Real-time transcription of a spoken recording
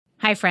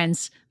Hi,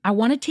 friends. I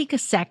want to take a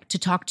sec to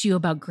talk to you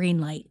about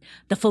Greenlight,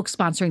 the folks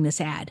sponsoring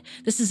this ad.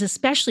 This is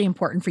especially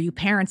important for you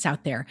parents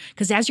out there,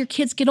 because as your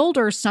kids get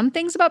older, some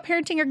things about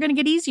parenting are going to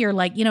get easier,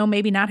 like,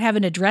 maybe not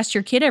having to dress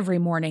your kid every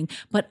morning,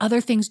 but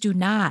other things do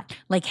not,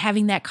 like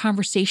having that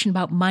conversation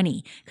about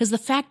money. Because the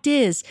fact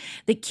is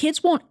that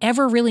kids won't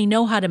ever really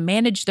know how to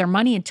manage their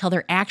money until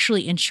they're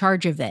actually in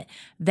charge of it.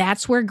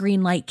 That's where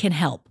Greenlight can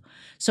help.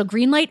 So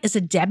Greenlight is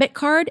a debit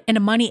card and a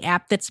money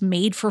app that's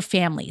made for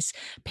families.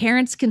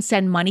 Parents can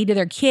send money to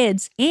their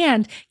kids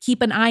and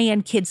keep an eye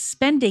on kids'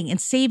 spending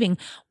and saving,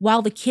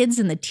 while the kids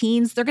and the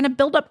teens, they're going to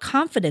build up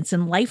confidence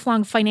and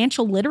lifelong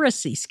financial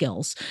literacy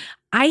skills.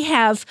 I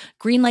have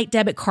Greenlight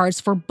debit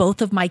cards for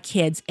both of my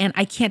kids, and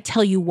I can't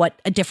tell you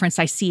what a difference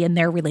I see in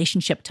their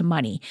relationship to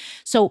money.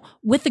 So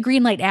with the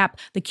Greenlight app,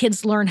 the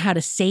kids learn how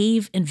to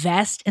save,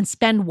 invest, and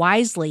spend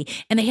wisely,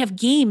 and they have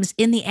games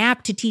in the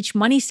app to teach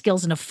money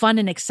skills in a fun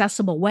and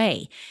accessible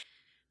way.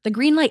 The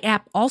Greenlight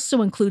app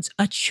also includes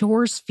a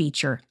chores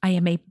feature. I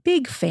am a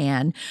big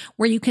fan,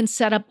 where you can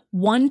set up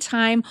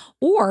one-time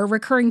or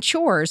recurring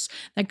chores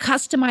that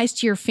customize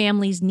to your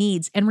family's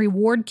needs and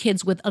reward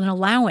kids with an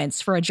allowance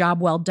for a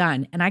job well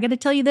done. And I got to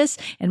tell you this,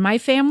 in my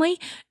family,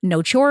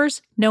 no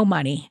chores, no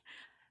money.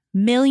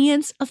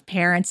 Millions of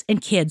parents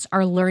and kids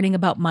are learning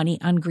about money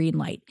on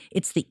Greenlight.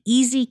 It's the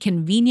easy,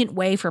 convenient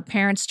way for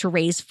parents to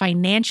raise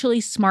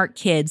financially smart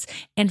kids,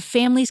 and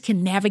families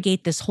can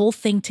navigate this whole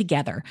thing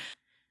together.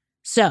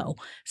 So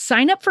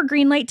sign up for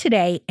Greenlight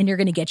today, and you're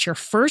going to get your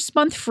first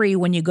month free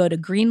when you go to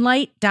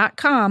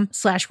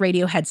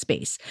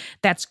greenlight.com/radioheadspace.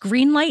 That's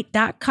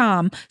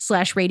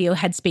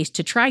greenlight.com/radioheadspace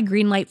to try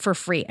Greenlight for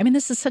free. I mean,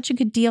 this is such a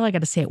good deal. I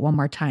got to say it one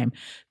more time.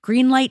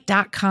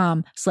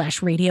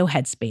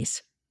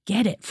 Greenlight.com/radioheadspace.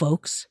 Get it,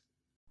 folks.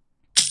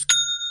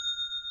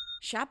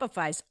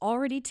 Shopify's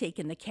already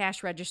taken the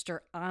cash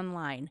register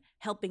online,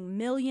 helping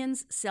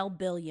millions sell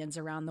billions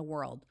around the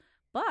world.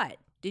 But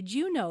did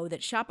you know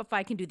that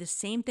Shopify can do the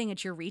same thing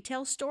at your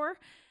retail store?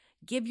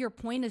 Give your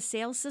point of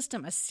sale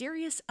system a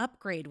serious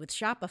upgrade with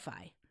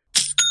Shopify.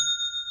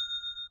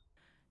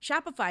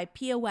 Shopify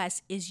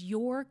POS is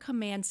your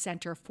command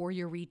center for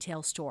your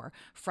retail store.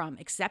 From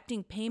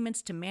accepting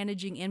payments to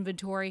managing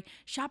inventory,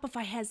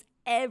 Shopify has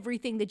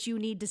everything that you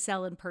need to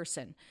sell in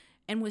person.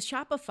 And with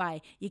Shopify,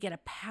 you get a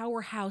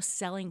powerhouse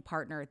selling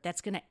partner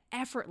that's going to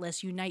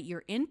effortlessly unite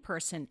your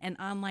in-person and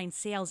online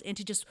sales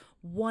into just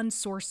one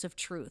source of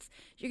truth.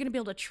 You're going to be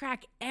able to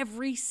track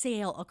every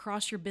sale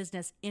across your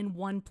business in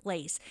one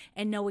place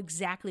and know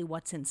exactly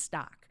what's in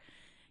stock.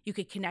 You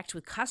could connect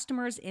with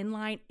customers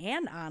inline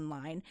and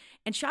online.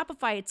 And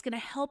Shopify, it's going to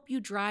help you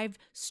drive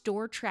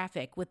store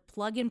traffic with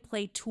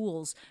plug-and-play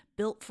tools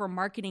built for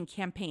marketing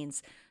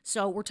campaigns.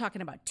 So we're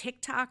talking about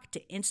TikTok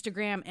to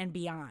Instagram and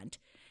beyond.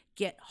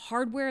 Get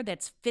hardware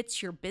that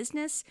fits your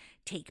business,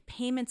 take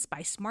payments by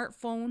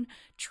smartphone,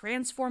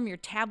 transform your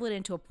tablet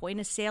into a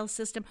point-of-sale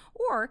system,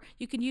 or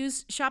you can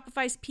use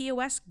Shopify's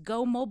POS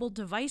Go mobile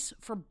device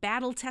for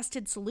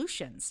battle-tested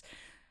solutions.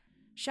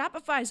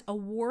 Shopify's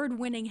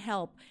award-winning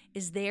help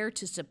is there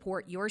to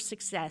support your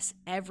success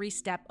every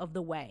step of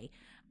the way.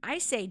 I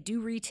say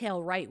do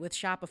retail right with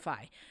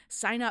Shopify.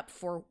 Sign up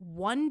for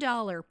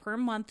 $1 per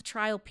month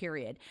trial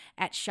period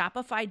at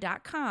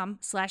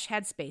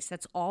shopify.com/headspace.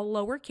 That's all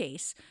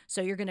lowercase.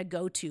 So you're going to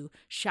go to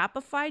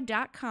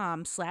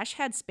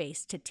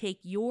shopify.com/headspace to take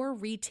your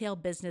retail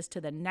business to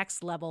the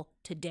next level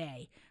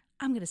today.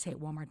 I'm going to say it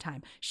one more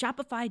time.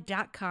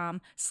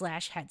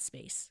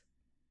 Shopify.com/headspace.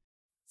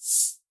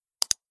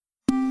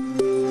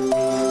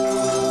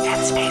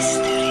 Headspace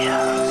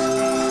Studios.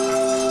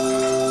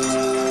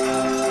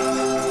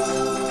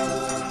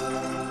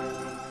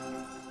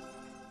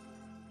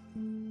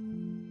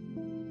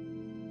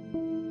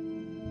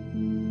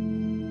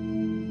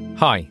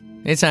 Hi,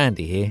 it's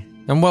Andy here,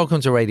 and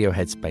welcome to Radio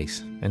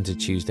Headspace and to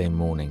Tuesday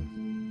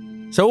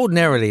morning. So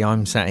ordinarily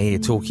I'm sat here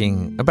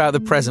talking about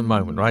the present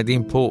moment, right? The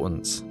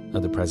importance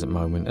of the present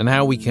moment and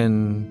how we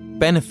can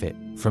benefit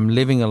from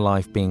living a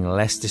life being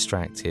less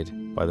distracted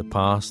by the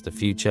past, the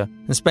future,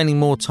 and spending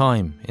more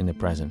time in the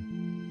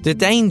present. The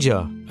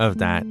danger of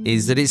that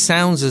is that it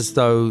sounds as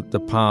though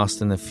the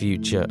past and the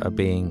future are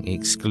being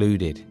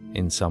excluded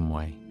in some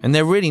way, and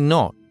they're really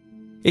not.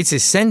 It's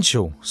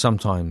essential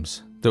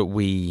sometimes that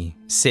we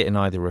sit and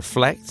either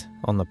reflect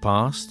on the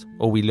past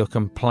or we look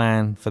and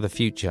plan for the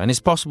future. And it's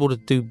possible to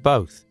do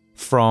both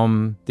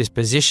from this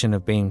position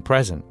of being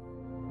present.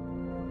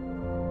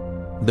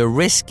 The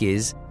risk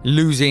is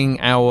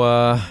losing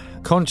our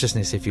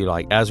consciousness, if you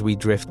like, as we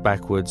drift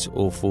backwards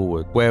or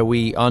forward, where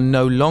we are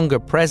no longer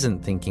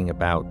present thinking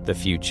about the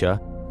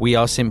future. We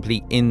are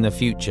simply in the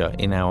future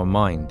in our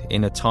mind,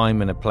 in a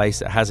time and a place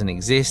that hasn't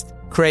existed,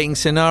 creating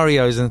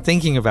scenarios and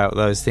thinking about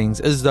those things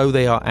as though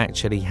they are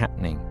actually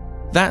happening.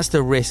 That's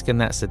the risk and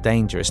that's the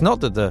danger. It's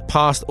not that the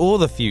past or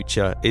the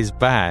future is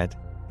bad.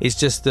 It's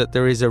just that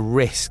there is a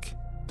risk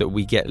that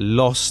we get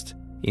lost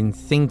in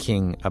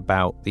thinking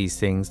about these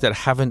things that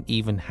haven't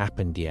even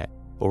happened yet,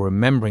 or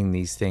remembering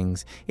these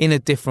things in a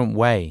different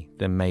way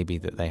than maybe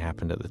that they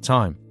happened at the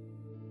time.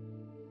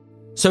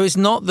 So it's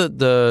not that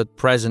the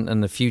present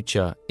and the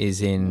future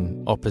is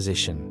in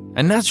opposition.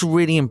 And that's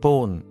really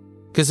important,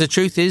 because the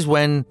truth is,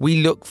 when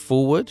we look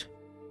forward,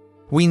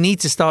 we need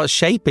to start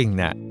shaping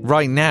that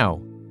right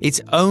now.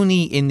 It's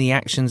only in the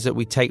actions that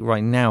we take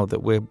right now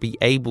that we'll be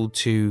able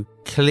to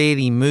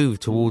clearly move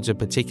towards a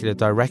particular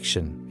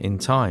direction in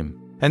time.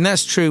 And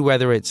that's true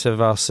whether it's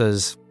of us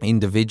as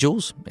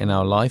individuals in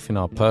our life, in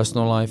our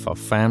personal life, our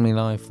family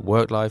life,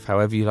 work life,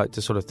 however you like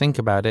to sort of think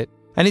about it.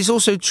 And it's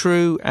also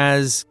true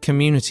as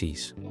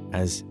communities,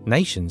 as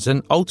nations,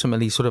 and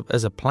ultimately sort of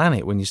as a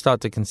planet. When you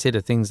start to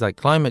consider things like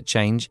climate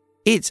change,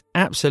 it's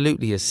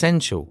absolutely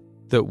essential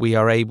that we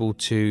are able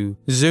to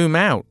zoom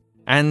out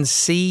and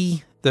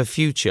see the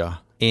future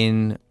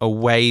in a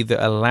way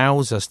that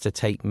allows us to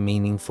take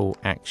meaningful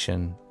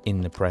action in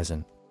the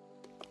present.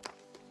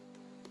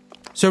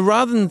 So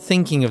rather than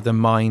thinking of the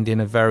mind in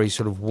a very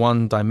sort of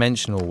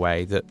one-dimensional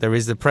way, that there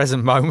is the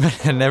present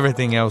moment and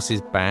everything else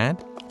is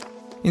bad,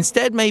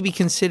 instead maybe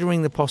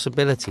considering the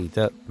possibility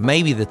that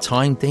maybe the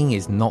time thing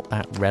is not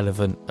that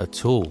relevant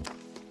at all,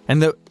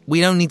 and that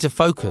we don't need to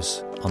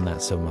focus on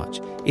that so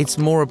much. It's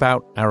more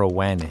about our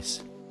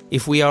awareness.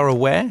 If we are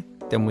aware,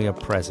 then we are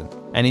present.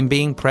 And in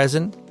being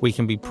present, we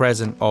can be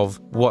present of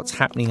what's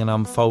happening and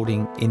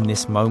unfolding in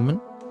this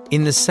moment.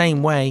 In the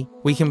same way,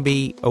 we can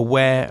be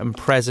aware and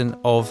present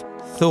of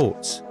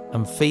thoughts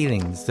and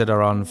feelings that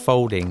are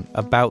unfolding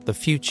about the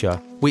future,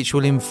 which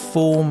will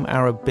inform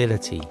our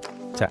ability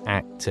to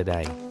act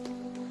today.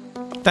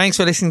 Thanks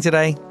for listening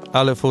today.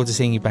 I look forward to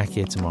seeing you back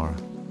here tomorrow.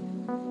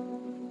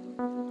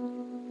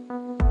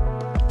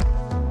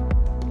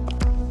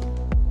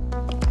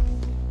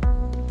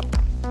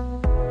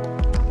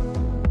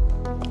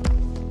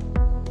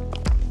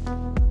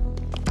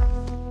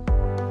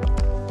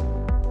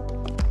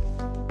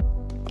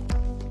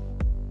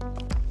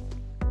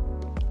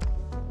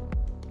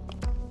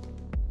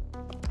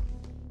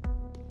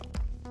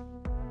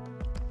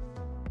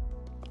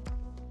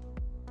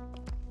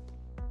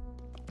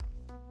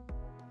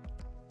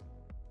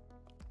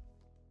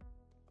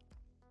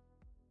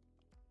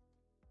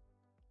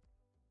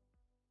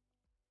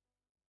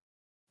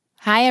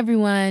 Hi,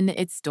 everyone.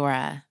 It's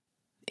Dora.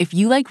 If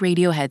you like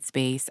Radio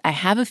Headspace, I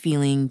have a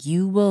feeling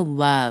you will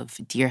love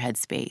Dear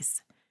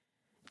Headspace.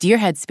 Dear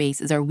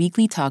Headspace is our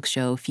weekly talk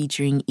show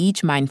featuring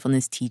each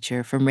mindfulness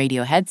teacher from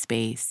Radio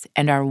Headspace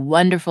and our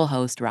wonderful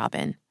host,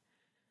 Robin.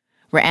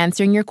 We're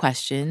answering your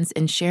questions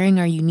and sharing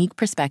our unique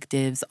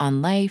perspectives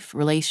on life,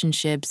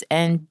 relationships,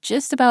 and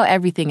just about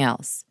everything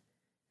else.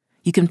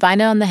 You can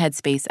find it on the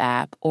Headspace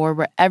app or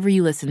wherever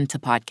you listen to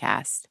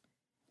podcasts.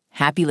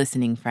 Happy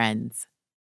listening, friends.